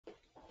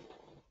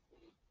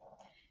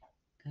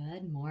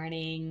Good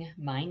morning.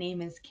 My name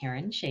is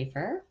Karen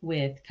Schaefer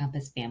with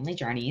Compass Family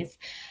Journeys.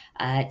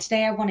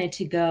 Today, I wanted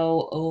to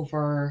go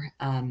over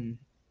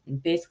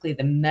basically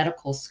the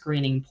medical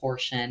screening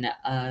portion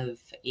of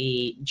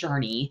a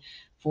journey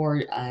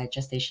for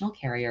gestational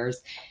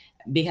carriers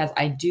because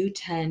I do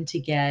tend to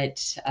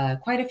get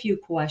quite a few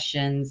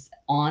questions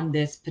on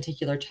this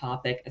particular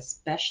topic,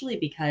 especially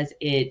because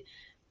it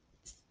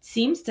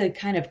seems to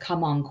kind of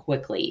come on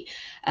quickly.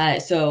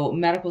 So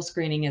medical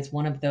screening is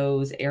one of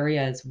those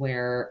areas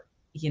where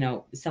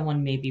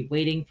someone may be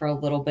waiting for a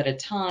little bit of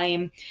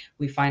time.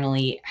 We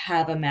finally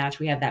have a match.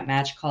 We have that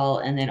match call,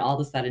 and then all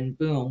of a sudden,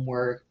 boom,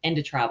 we're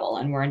into travel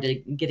and we're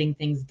into getting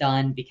things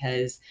done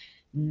because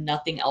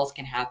nothing else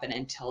can happen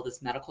until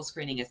this medical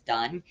screening is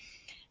done.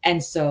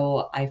 And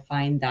so I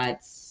find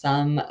that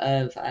some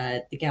of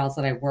the gals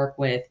that I work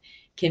with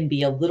can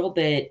be a little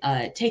bit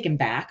taken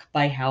back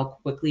by how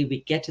quickly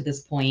we get to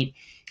this point.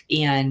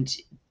 And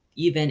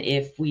even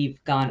if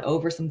we've gone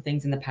over some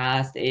things in the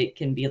past, it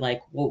can be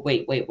like, well,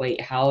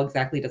 wait, how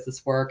exactly does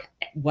this work?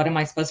 What am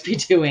I supposed to be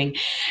doing?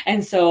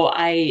 And so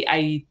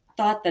I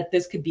thought that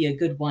this could be a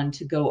good one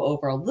to go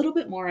over a little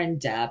bit more in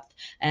depth,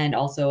 and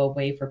also a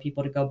way for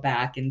people to go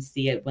back and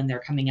see it when they're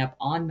coming up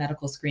on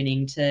medical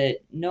screening to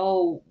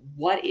know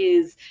what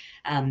is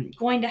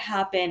going to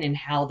happen and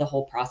how the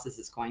whole process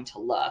is going to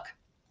look.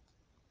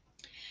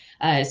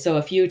 So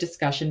a few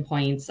discussion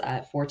points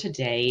for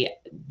today.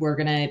 We're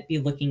going to be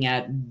looking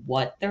at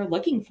what they're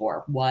looking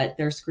for, what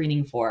they're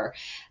screening for,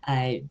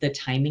 the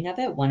timing of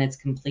it when it's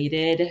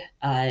completed,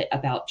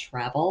 about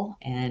travel,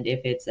 and if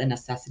it's a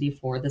necessity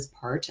for this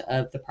part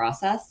of the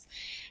process,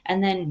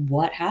 and then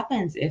what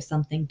happens if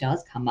something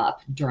does come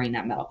up during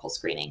that medical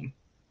screening.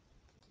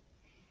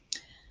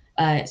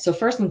 So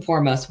first and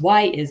foremost,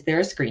 why is there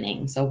a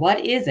screening? So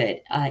what is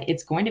it?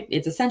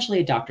 It's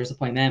essentially a doctor's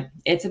appointment.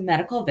 It's a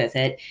medical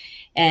visit,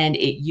 and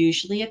it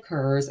usually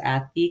occurs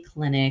at the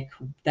clinic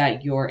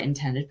that your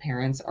intended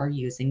parents are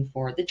using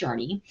for the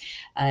journey.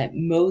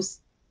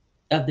 Most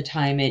of the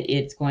time,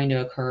 it's going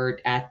to occur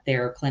at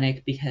their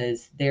clinic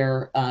because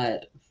their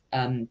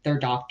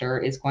doctor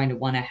is going to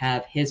want to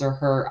have his or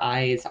her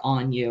eyes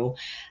on you,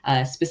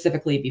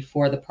 specifically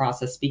before the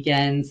process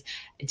begins,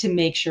 to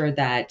make sure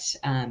that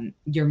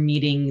you're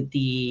meeting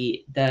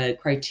the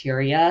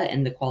criteria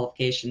and the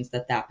qualifications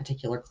that that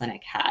particular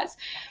clinic has.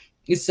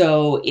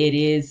 So it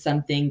is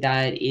something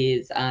that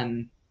is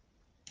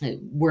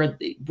where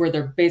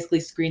they're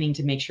basically screening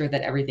to make sure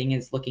that everything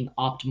is looking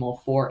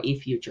optimal for a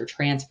future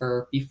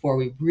transfer before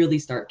we really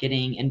start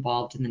getting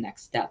involved in the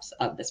next steps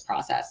of this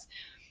process.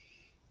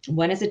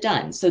 When is it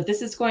done? So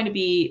this is going to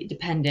be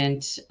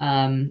dependent,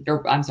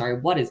 or I'm sorry,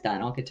 what is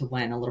done? I'll get to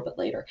when a little bit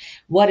later.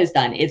 What is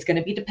done? It's going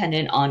to be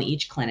dependent on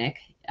each clinic.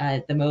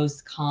 The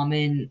most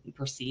common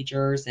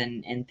procedures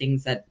and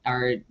things that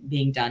are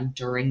being done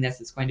during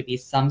this is going to be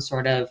some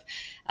sort of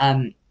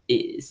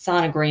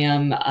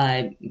sonogram,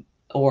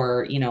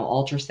 or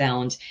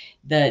ultrasound.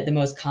 The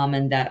most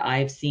common that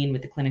I've seen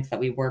with the clinics that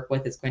we work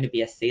with is going to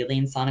be a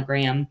saline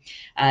sonogram,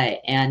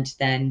 and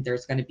then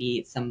there's going to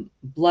be some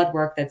blood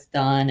work that's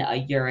done, a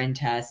urine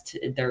test.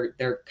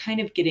 They're kind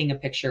of getting a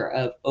picture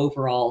of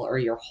overall or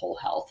your whole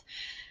health.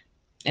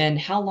 And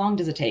how long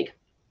does it take?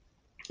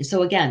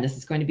 So again, this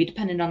is going to be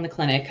dependent on the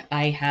clinic.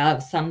 I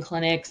have some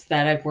clinics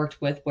that I've worked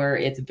with where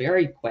it's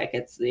very quick.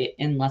 It's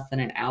in less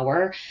than an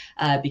hour,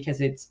 because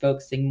it's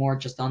focusing more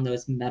just on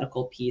those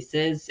medical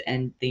pieces,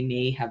 and they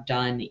may have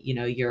done,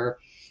 your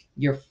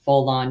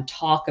full on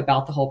talk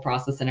about the whole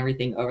process and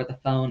everything over the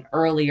phone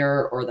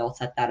earlier, or they'll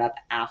set that up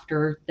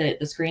after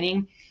the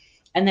screening.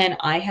 And then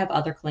I have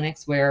other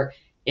clinics where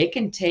it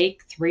can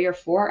take 3 or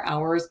 4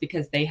 hours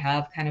because they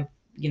have kind of,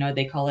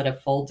 they call it a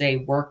full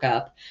day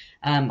workup.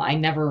 I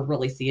never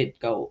really see it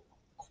go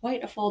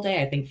quite a full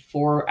day. I think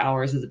 4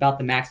 hours is about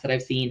the max that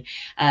I've seen.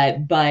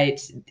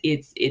 But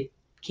it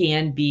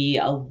can be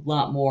a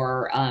lot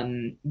more,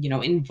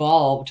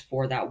 involved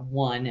for that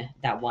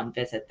one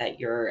visit that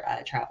you're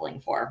traveling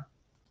for.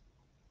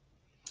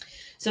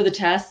 So the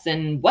tests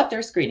and what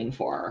they're screening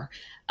for.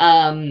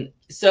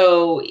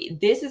 So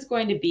this is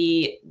going to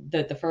be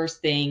the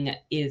first thing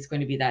is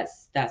going to be that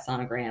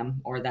sonogram,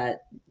 or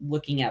that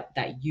looking at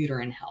that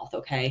uterine health.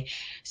 Okay.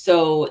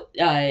 So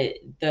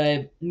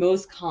the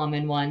most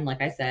common one,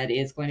 like I said,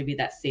 is going to be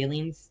that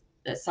saline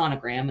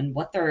sonogram, and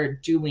what they're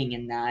doing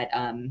in that,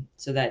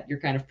 so that you're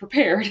kind of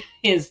prepared,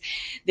 is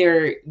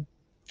they're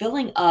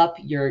filling up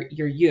your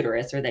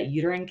uterus, or that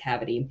uterine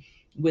cavity,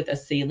 with a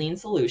saline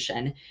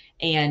solution,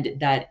 and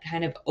that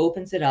kind of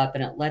opens it up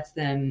and it lets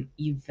them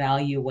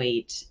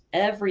evaluate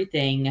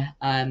everything,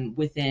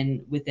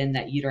 within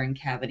that uterine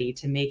cavity,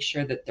 to make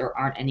sure that there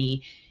aren't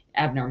any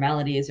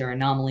abnormalities or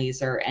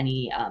anomalies or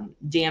any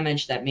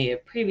damage that may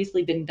have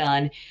previously been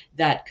done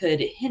that could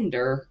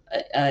hinder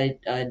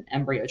an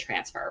embryo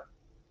transfer.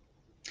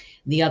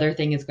 The other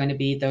thing is going to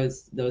be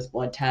those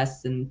blood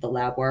tests and the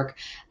lab work.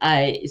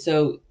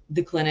 So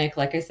the clinic,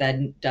 like I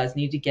said, does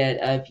need to get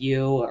a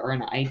view or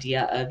an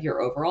idea of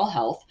your overall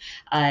health.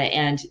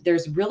 And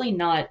there's really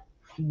not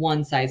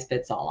one size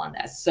fits all on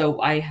this.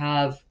 So I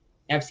have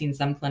I've seen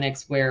some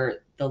clinics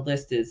where the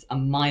list is a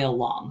mile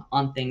long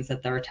on things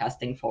that they're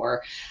testing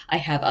for. I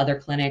have other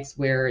clinics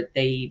where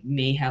they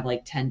may have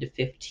like 10 to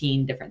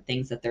 15 different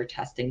things that they're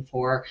testing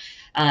for.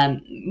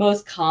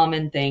 Most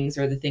common things,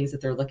 or the things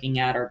that they're looking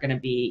at, are going to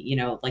be,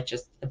 like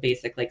just a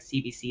basic like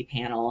CBC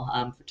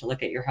panel, to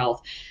look at your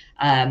health,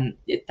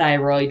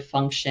 thyroid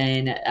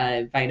function,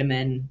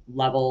 vitamin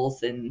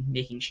levels, and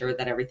making sure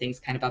that everything's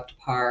kind of up to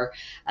par.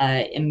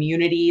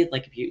 Immunity,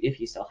 like if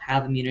you still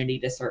have immunity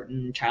to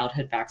certain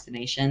childhood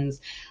vaccinations,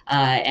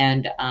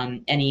 and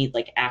any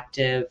like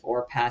active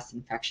or past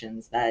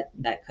infections that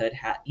could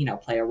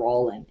play a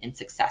role in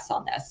success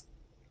on this.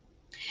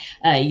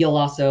 You'll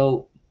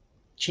also,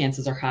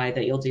 chances are high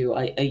that you'll do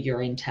a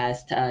urine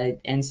test,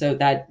 and so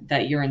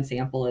that urine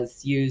sample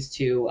is used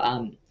to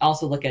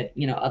also look at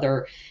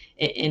other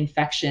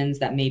infections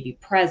that may be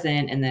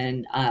present, and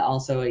then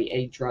also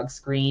a drug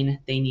screen.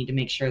 They need to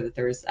make sure that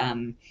there's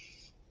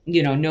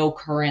no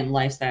current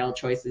lifestyle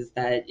choices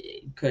that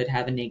could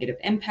have a negative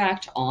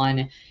impact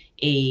on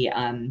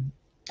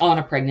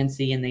a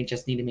pregnancy, and they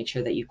just need to make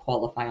sure that you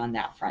qualify on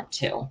that front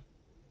too.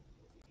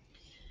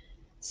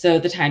 So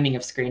the timing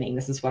of screening,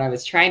 this is what I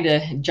was trying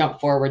to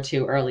jump forward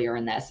to earlier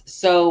in this.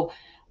 So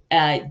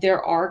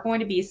there are going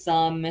to be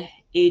some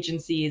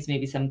agencies,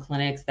 maybe some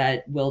clinics,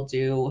 that will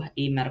do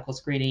a medical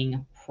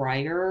screening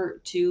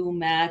prior to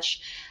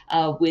match.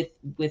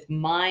 With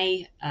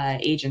my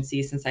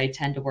agency, since I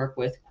tend to work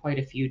with quite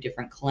a few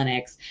different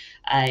clinics,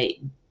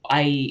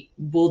 I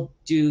will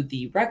do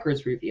the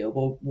records review.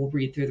 We'll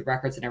read through the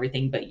records and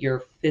everything, but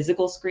your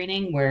physical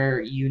screening,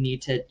 where you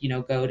need to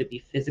go to be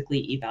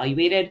physically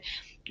evaluated,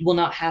 will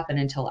not happen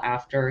until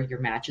after your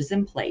match is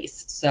in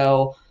place.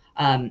 So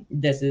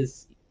this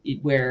is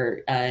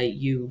where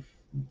you've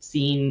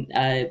seen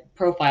a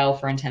profile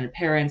for intended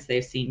parents,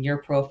 they've seen your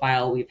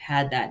profile, we've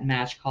had that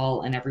match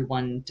call, and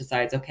everyone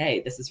decides,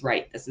 okay, this is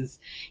right, this is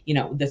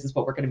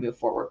what we're going to move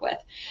forward with.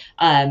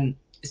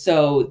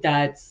 So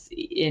that's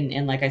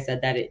in like I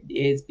said, that it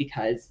is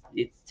because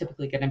it's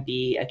typically going to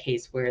be a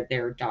case where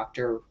their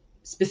doctor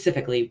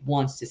specifically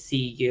wants to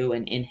see you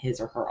in his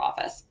or her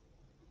office.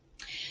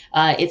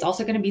 It's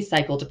also going to be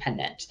cycle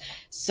dependent.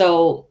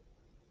 So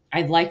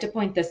I'd like to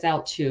point this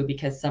out too,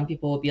 because some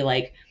people will be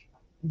like,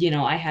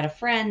 I had a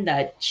friend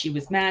that she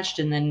was matched,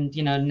 and then,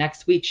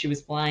 next week she was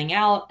flying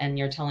out, and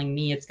you're telling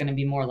me it's going to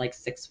be more like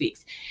 6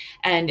 weeks.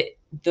 And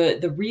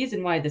the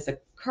reason why this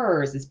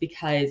occurs is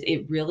because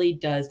it really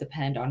does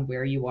depend on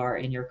where you are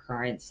in your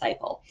current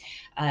cycle.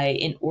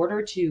 In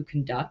order to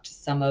conduct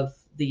some of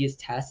these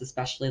tests,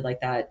 especially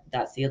like that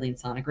saline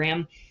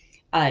sonogram,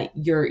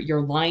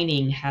 your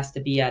lining has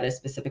to be at a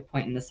specific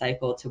point in the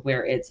cycle to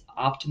where it's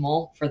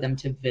optimal for them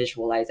to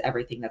visualize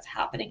everything that's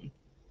happening.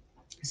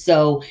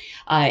 So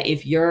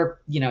if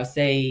you're,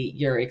 say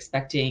you're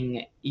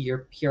expecting your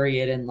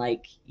period in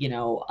like,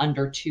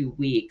 under 2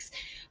 weeks,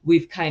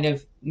 we've kind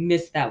of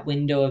missed that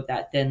window of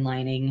that thin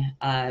lining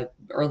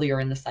earlier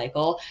in the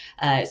cycle.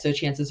 So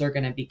chances are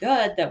going to be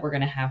good that we're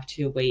going to have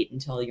to wait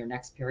until your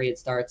next period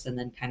starts, and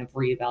then kind of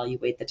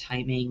reevaluate the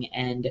timing,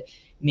 and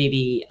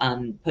maybe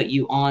put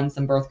you on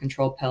some birth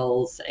control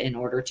pills in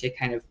order to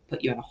kind of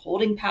put you in a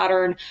holding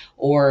pattern,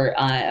 or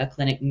a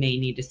clinic may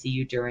need to see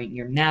you during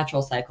your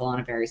natural cycle on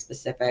a very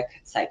specific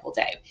cycle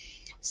day.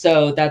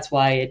 So that's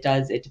why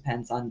it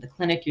depends on the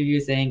clinic you're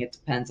using. It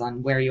depends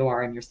on where you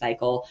are in your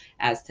cycle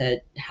as to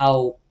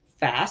how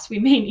fast we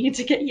may need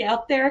to get you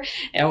out there,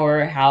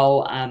 or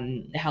how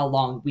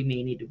long we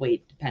may need to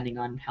wait, depending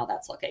on how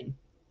that's looking.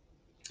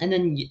 And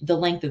then the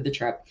length of the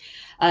trip.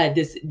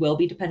 This will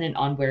be dependent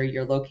on where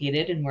you're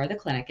located and where the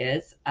clinic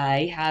is.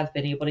 I have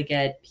been able to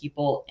get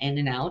people in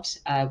and out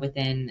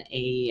within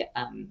a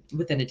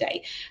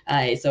day.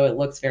 So it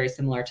looks very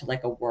similar to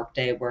like a work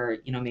day, where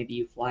maybe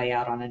you fly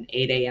out on an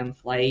 8 a.m.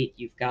 flight,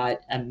 you've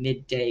got a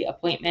midday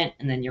appointment,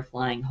 and then you're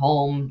flying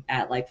home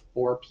at like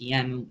 4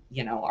 p.m.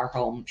 Are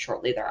home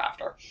shortly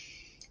thereafter.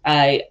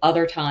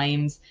 Other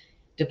times,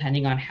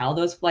 depending on how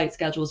those flight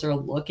schedules are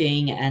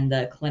looking and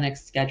the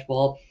clinic's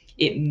schedule,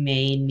 it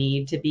may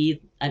need to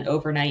be an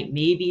overnight,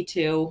 maybe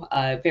two.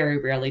 Very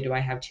rarely do I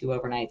have 2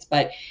 overnights,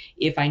 but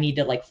if I need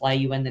to like fly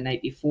you in the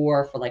night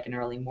before for like an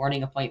early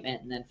morning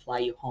appointment, and then fly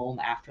you home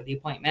after the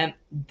appointment,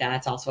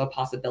 that's also a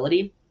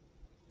possibility.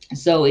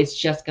 So it's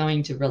just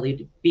going to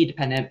really be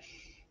dependent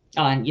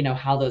on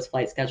how those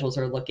flight schedules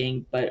are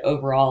looking. But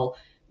overall,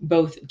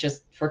 both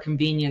just for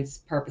convenience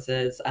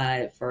purposes,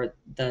 for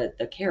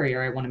the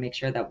carrier, I want to make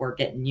sure that we're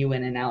getting you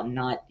in and out, and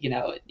not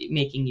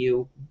making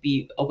you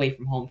be away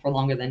from home for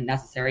longer than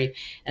necessary.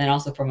 And then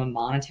also from a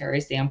monetary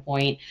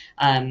standpoint,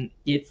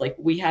 it's like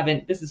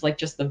this is like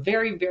just the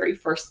very, very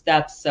first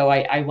steps. So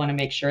I want to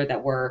make sure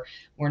that we're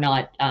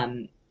not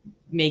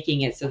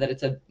making it so that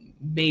it's a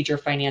major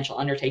financial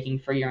undertaking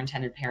for your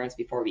intended parents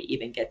before we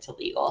even get to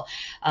legal.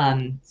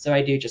 So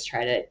I do just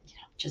try to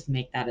just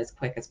make that as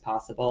quick as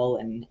possible,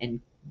 and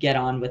get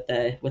on with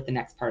the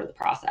next part of the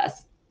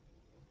process.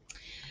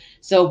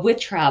 So with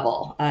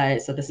travel,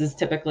 so this is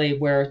typically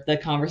where the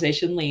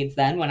conversation leads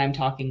then, when I'm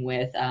talking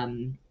with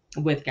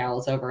with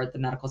gals over at the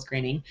medical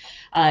screening,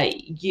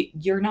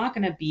 you're not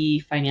going to be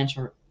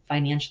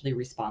financially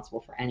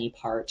responsible for any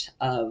part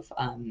of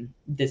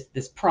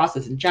this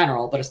process in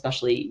general, but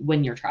especially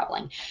when you're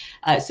traveling.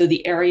 So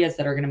the areas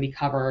that are going to be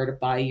covered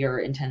by your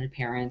intended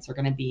parents are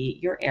going to be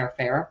your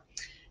airfare,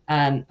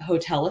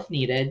 hotel if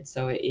needed.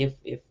 So if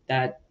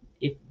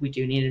we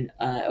do need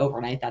an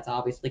overnight, that's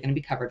obviously going to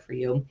be covered for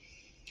you.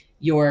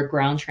 Your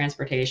ground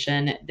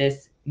transportation,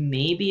 this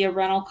may be a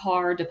rental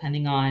car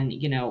depending on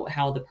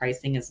how the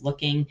pricing is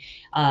looking.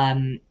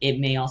 It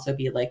may also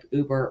be like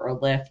Uber or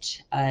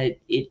Lyft.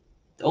 It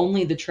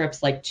only the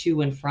trips like to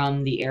and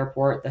from the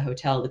airport, the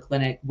hotel, the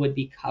clinic would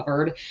be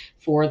covered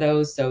for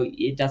those. So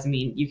it doesn't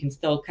mean you can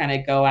still kind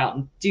of go out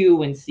and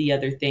do and see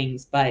other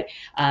things, but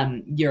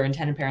your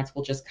intended parents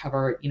will just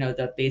cover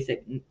the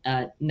basic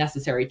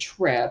necessary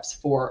trips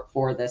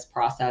for this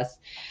process.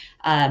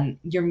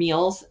 Your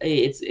meals,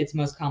 it's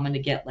most common to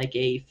get like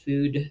a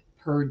food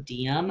per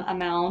diem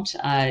amount.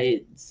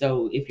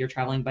 So if you're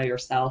traveling by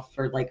yourself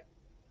for like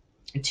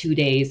 2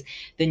 days,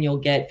 then you'll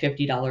get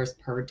 $50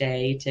 per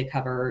day to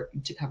cover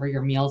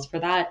your meals for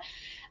that.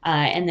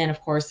 And then,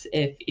 of course,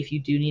 if you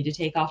do need to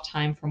take off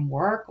time from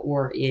work,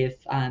 or if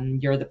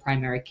you're the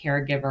primary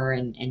caregiver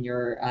and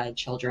your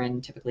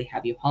children typically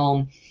have you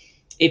home,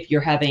 if you're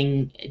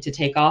having to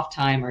take off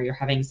time or you're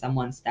having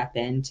someone step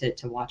in to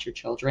watch your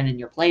children in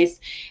your place,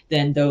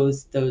 then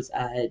those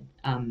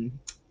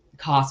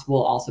costs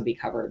will also be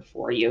covered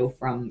for you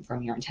from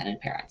your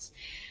intended parents.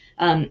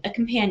 A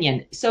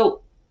companion.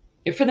 So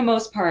for the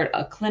most part,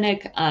 a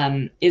clinic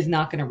is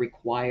not going to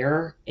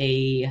require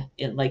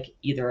like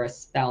either a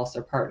spouse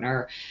or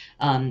partner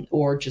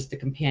or just a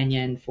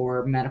companion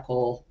for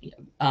medical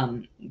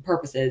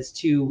purposes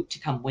to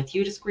come with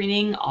you to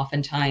screening.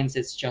 Oftentimes,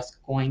 it's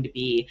just going to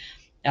be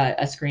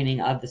a screening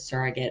of the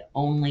surrogate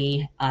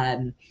only.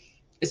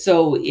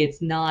 So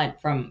it's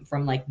not from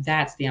like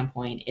that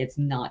standpoint, it's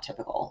not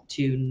typical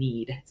to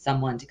need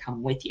someone to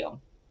come with you.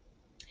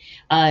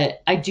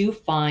 I do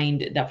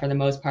find that for the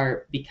most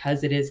part,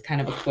 because it is kind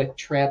of a quick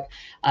trip,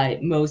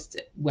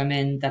 most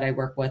women that I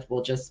work with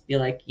will just be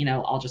like,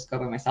 I'll just go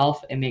by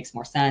myself. It makes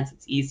more sense.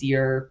 It's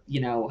easier.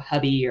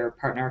 Hubby or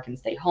partner can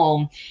stay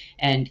home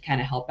and kind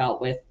of help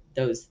out with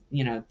those,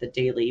 the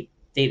daily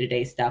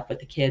day-to-day stuff with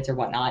the kids or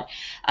whatnot.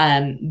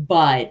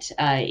 But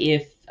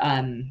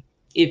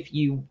if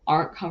you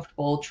aren't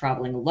comfortable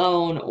traveling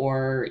alone,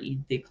 or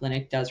the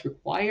clinic does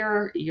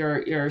require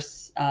your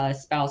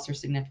spouse or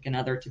significant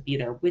other to be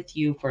there with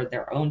you for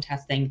their own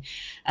testing,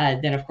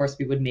 then of course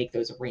we would make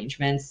those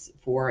arrangements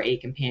for a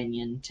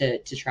companion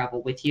to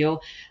travel with you.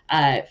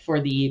 For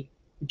the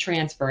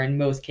transfer, in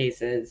most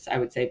cases, I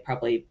would say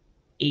probably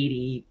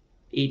 80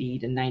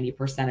 to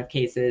 90% of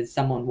cases,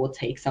 someone will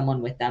take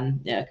someone with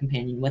them, a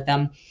companion with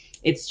them.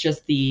 It's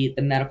just the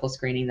medical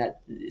screening that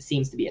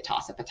seems to be a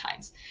toss-up at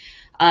times.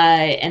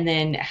 And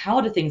then how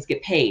do things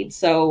get paid?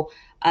 So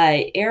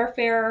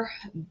airfare,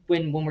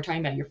 when we're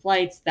talking about your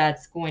flights,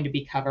 that's going to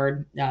be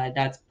covered.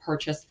 That's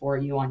purchased for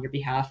you on your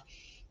behalf.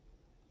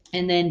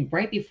 And then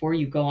right before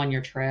you go on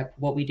your trip,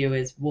 what we do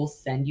is we'll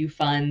send you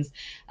funds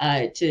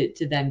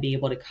to then be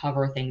able to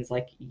cover things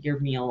like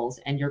your meals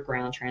and your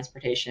ground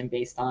transportation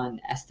based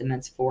on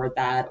estimates for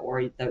that,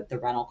 or the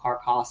rental car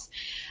costs,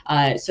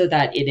 so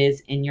that it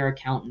is in your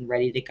account and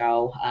ready to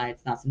go.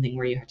 It's not something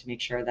where you have to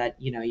make sure that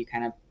you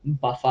kind of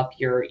buff up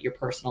your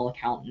personal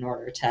account in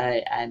order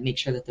to make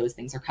sure that those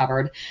things are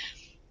covered.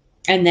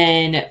 And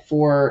then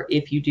for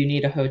if you do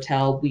need a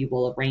hotel, we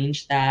will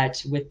arrange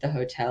that with the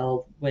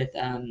hotel with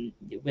an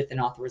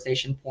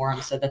authorization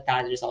form, so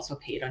that is also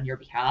paid on your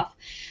behalf.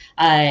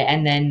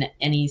 And then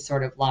any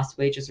sort of lost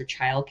wages or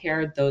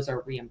childcare, those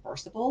are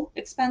reimbursable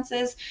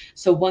expenses.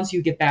 So once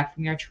you get back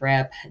from your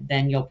trip,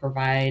 then you'll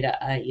provide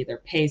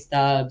either pay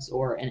stubs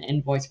or an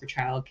invoice for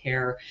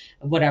childcare,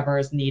 whatever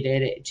is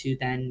needed to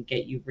then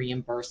get you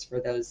reimbursed for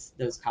those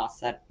costs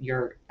that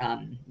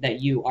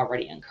you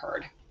already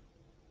incurred.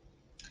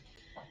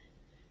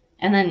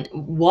 And then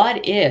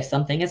what if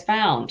something is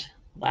found?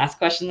 Last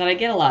question that I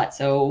get a lot.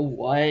 So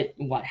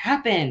what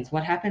happens?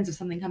 What happens if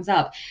something comes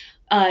up?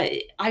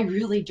 I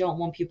really don't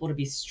want people to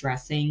be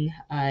stressing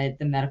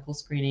the medical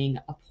screening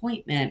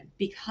appointment,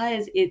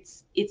 because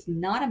it's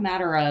not a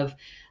matter of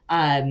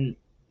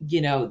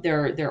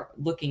they're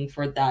looking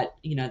for that,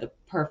 the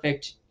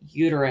perfect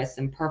uterus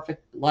and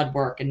perfect blood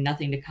work and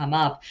nothing to come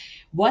up.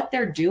 What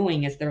they're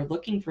doing is they're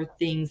looking for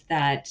things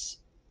that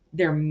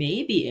there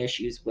may be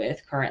issues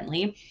with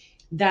currently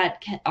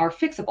that are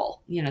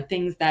fixable,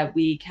 things that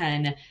we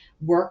can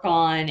work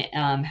on,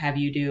 have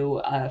you do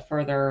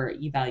further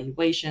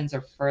evaluations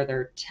or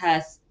further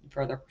tests,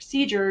 further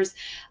procedures,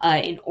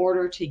 in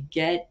order to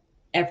get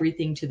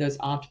everything to those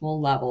optimal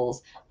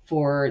levels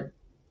for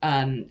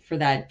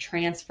that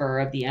transfer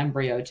of the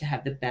embryo to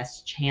have the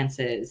best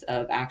chances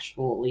of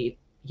actually,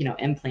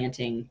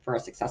 implanting for a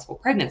successful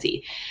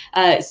pregnancy.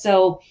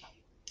 So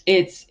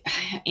it's,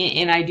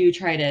 and I do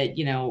try to,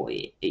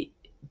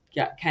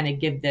 kind of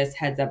give this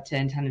heads up to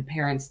intended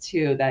parents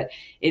too, that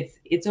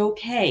it's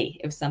okay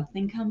if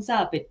something comes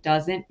up. It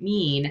doesn't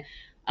mean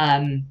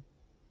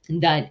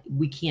that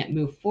we can't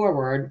move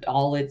forward.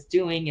 All it's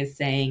doing is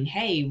saying,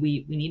 hey,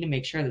 we need to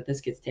make sure that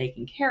this gets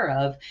taken care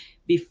of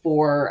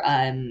before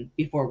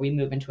we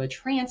move into a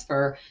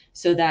transfer,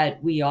 so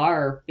that we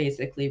are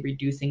basically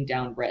reducing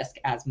down risk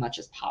as much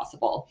as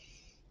possible.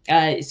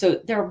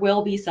 So there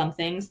will be some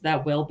things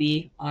that will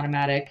be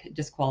automatic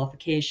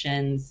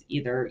disqualifications,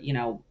 either,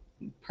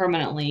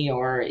 permanently,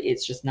 or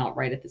it's just not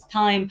right at this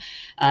time,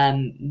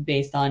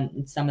 based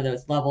on some of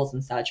those levels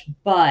and such.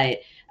 But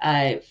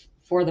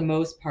for the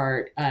most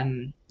part,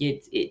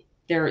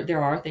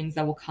 there are things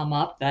that will come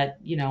up that,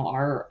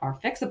 are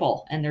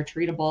fixable, and they're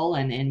treatable,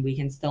 and we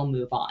can still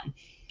move on.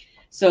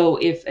 So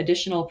if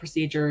additional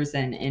procedures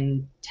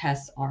and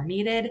tests are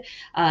needed,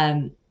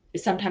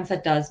 sometimes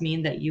that does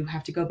mean that you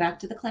have to go back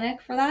to the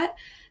clinic for that.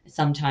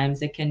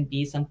 Sometimes it can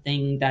be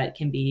something that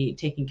can be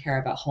taken care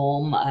of at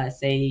home.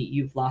 Say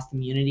you've lost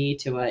immunity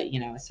to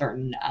a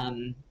certain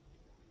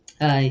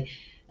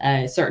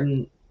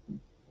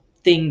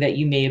thing that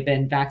you may have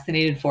been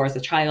vaccinated for as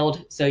a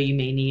child, so you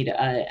may need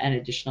an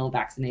additional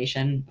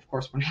vaccination. Of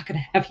course, we're not going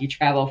to have you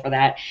travel for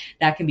that.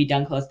 That can be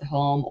done close to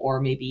home, or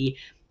maybe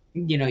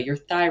your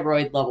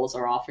thyroid levels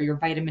are off, or your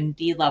vitamin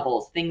D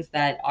levels, things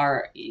that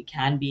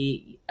can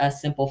be a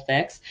simple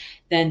fix.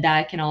 Then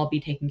that can all be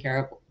taken care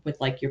of with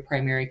like your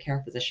primary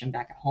care physician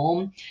back at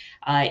home.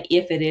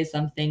 If it is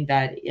something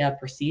that a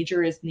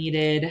procedure is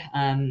needed,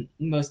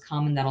 most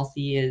common that I'll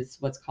see is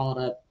what's called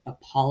a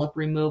polyp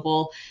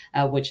removal,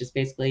 which is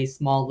basically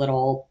small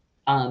little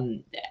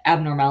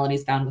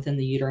abnormalities found within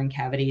the uterine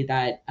cavity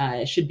that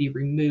should be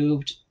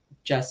removed,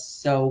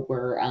 just so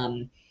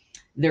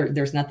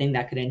there's nothing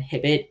that could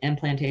inhibit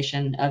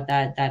implantation of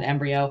that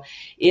embryo.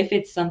 If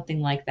it's something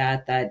like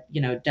that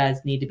does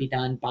need to be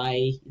done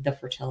by the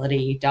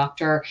fertility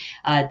doctor,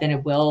 then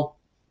it will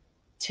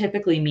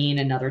typically mean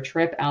another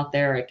trip out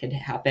there. It could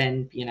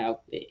happen,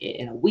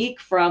 in a week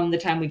from the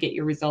time we get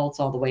your results,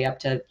 all the way up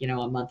to,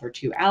 a month or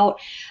two out.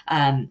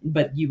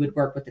 But you would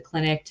work with the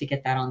clinic to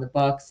get that on the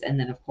books. And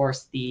then, of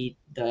course, the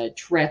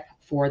trip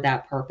for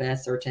that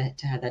purpose, or to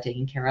have that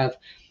taken care of,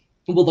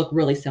 will look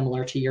really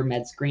similar to your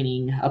med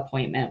screening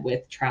appointment,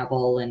 with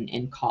travel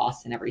and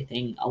costs and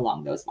everything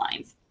along those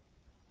lines.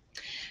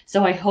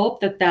 So I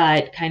hope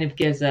that kind of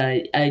gives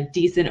a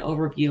decent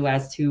overview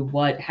as to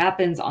what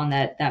happens on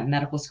that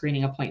medical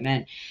screening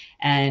appointment,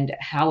 and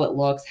how it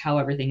looks, how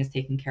everything is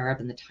taken care of,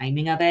 and the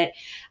timing of it.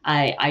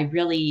 I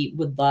really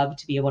would love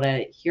to be able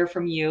to hear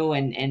from you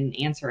and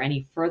answer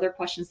any further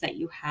questions that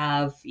you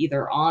have,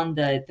 either on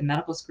the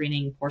medical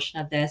screening portion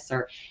of this,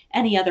 or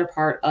any other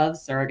part of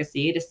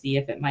surrogacy, to see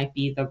if it might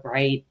be the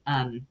right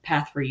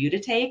path for you to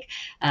take.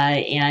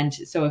 And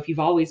so if you've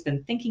always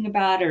been thinking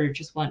about it, or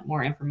just want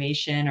more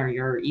information, or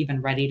you're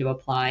even ready to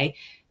apply,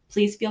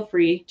 please feel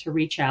free to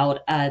reach out.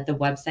 The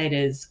website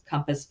is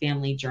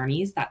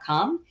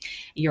compassfamilyjourneys.com.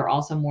 You're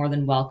also more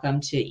than welcome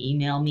to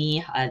email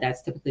me.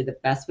 That's typically the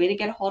best way to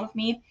get a hold of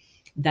me.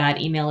 That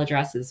email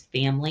address is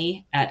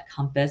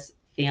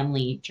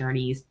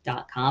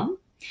family@compassfamilyjourneys.com.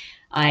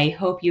 I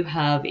hope you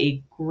have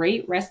a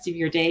great rest of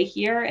your day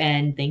here,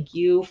 and thank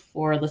you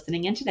for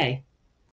listening in today.